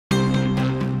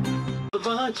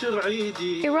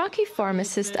Iraqi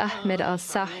pharmacist Ahmed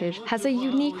al-Sahir has a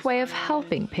unique way of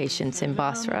helping patients in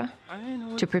Basra.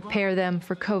 To prepare them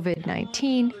for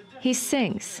COVID-19, he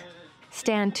sings.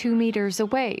 Stand 2 meters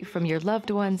away from your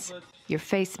loved ones. Your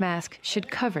face mask should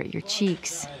cover your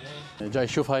cheeks.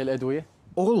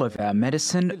 All of our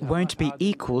medicine won't be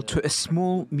equal to a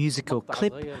small musical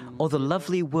clip or the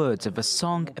lovely words of a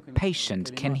song a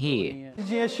patient can hear.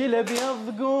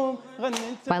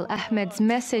 While Ahmed's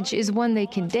message is one they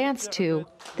can dance to,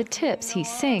 the tips he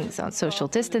sings on social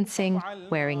distancing,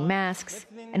 wearing masks,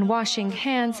 and washing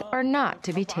hands are not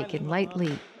to be taken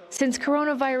lightly. Since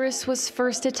coronavirus was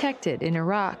first detected in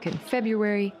Iraq in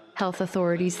February, health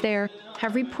authorities there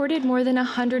have reported more than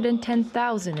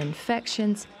 110,000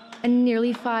 infections and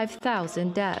nearly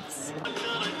 5,000 deaths.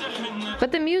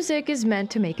 But the music is meant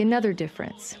to make another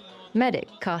difference. Medic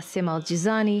Qasim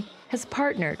al-Jizani has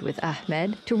partnered with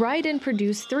Ahmed to write and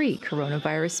produce 3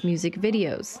 coronavirus music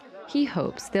videos. He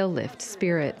hopes they'll lift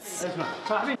spirits.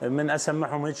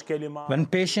 When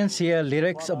patients hear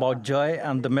lyrics about joy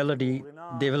and the melody,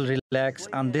 they will relax,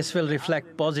 and this will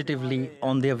reflect positively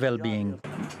on their well-being.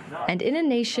 And in a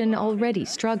nation already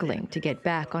struggling to get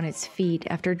back on its feet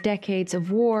after decades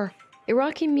of war,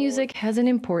 Iraqi music has an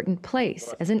important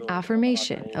place as an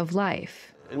affirmation of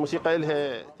life.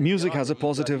 Music has a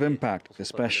positive impact,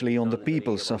 especially on the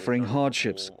people suffering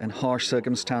hardships and harsh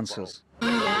circumstances.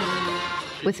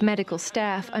 With medical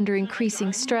staff under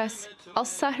increasing stress,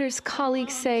 al-Sahir's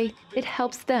colleagues say it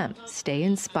helps them stay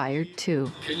inspired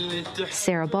too.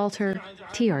 Sarah Balter,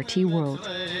 TRT World.